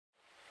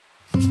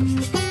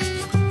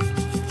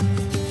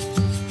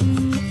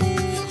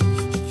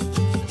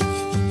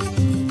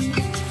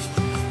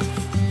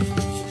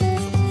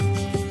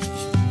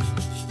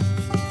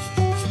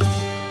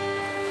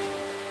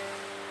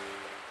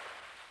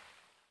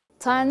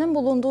Tanrı'nın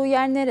bulunduğu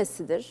yer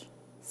neresidir?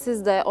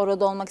 Siz de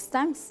orada olmak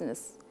ister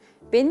misiniz?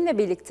 Benimle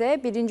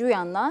birlikte 1.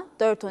 Uyan'la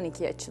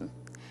 4.12 açın.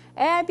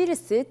 Eğer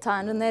birisi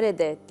Tanrı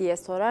nerede diye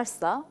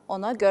sorarsa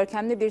ona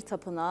görkemli bir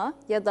tapınağı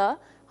ya da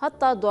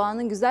hatta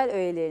doğanın güzel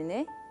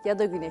öğelerini ya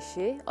da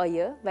güneşi,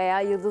 ayı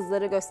veya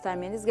yıldızları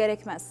göstermeniz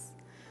gerekmez.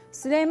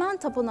 Süleyman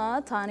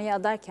tapınağı Tanrı'ya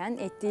adarken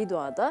ettiği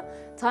duada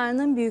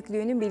Tanrı'nın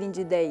büyüklüğünün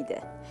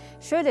bilincindeydi.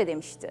 Şöyle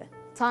demişti: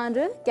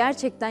 Tanrı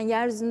gerçekten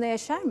yeryüzünde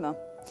yaşar mı?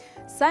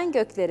 Sen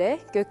göklere,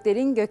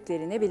 göklerin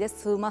göklerine bile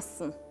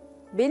sığmazsın.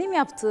 Benim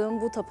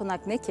yaptığım bu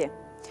tapınak ne ki?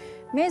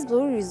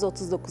 Mezmur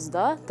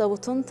 139'da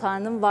Davut'un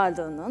Tanrı'nın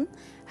varlığının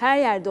her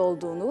yerde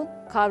olduğunu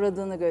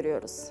kavradığını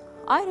görüyoruz.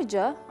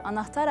 Ayrıca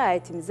anahtar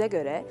ayetimize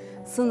göre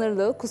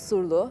sınırlı,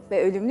 kusurlu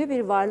ve ölümlü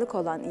bir varlık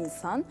olan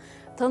insan,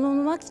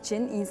 tanımlamak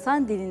için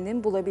insan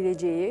dilinin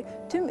bulabileceği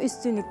tüm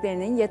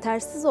üstünlüklerinin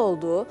yetersiz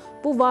olduğu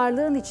bu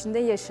varlığın içinde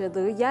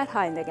yaşadığı yer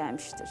haline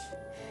gelmiştir.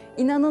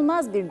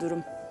 İnanılmaz bir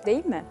durum,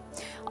 değil mi?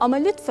 Ama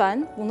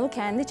lütfen bunu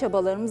kendi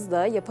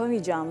çabalarımızla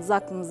yapamayacağımızı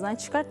aklınızdan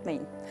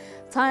çıkartmayın.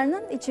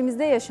 Tanrı'nın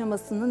içimizde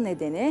yaşamasının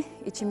nedeni,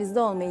 içimizde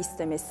olmayı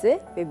istemesi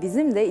ve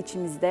bizim de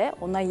içimizde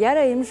ona yer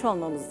ayırmış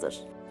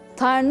olmamızdır.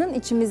 Tanrı'nın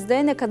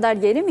içimizde ne kadar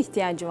yere mi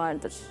ihtiyacı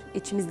vardır?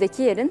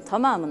 İçimizdeki yerin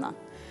tamamına.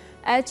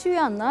 Elçi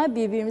Yuhanna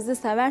birbirimizi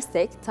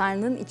seversek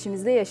Tanrı'nın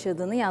içimizde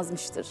yaşadığını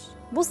yazmıştır.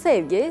 Bu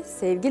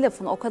sevgi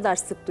lafını o kadar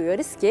sık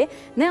duyarız ki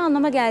ne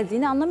anlama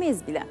geldiğini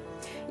anlamayız bile.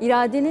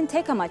 İradenin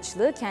tek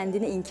amaçlı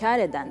kendini inkar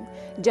eden,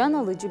 can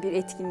alıcı bir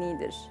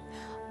etkinliğidir.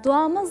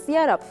 Duamız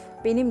 "Ya Rab,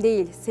 benim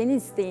değil, senin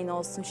isteğin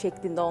olsun"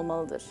 şeklinde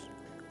olmalıdır.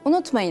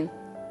 Unutmayın,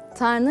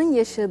 Tanrı'nın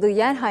yaşadığı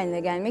yer haline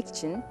gelmek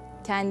için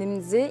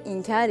kendimizi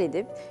inkar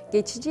edip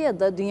geçici ya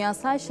da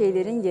dünyasal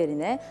şeylerin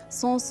yerine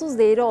sonsuz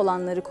değeri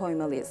olanları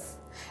koymalıyız.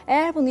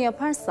 Eğer bunu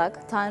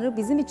yaparsak Tanrı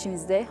bizim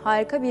içimizde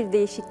harika bir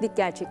değişiklik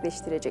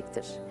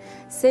gerçekleştirecektir.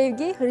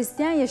 Sevgi,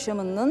 Hristiyan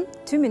yaşamının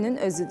tümünün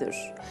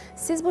özüdür.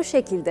 Siz bu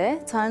şekilde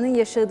Tanrı'nın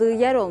yaşadığı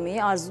yer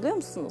olmayı arzuluyor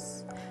musunuz?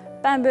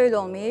 Ben böyle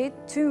olmayı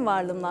tüm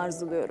varlığımla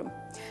arzuluyorum.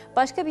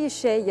 Başka bir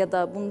şey ya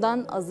da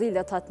bundan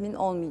azıyla tatmin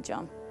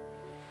olmayacağım.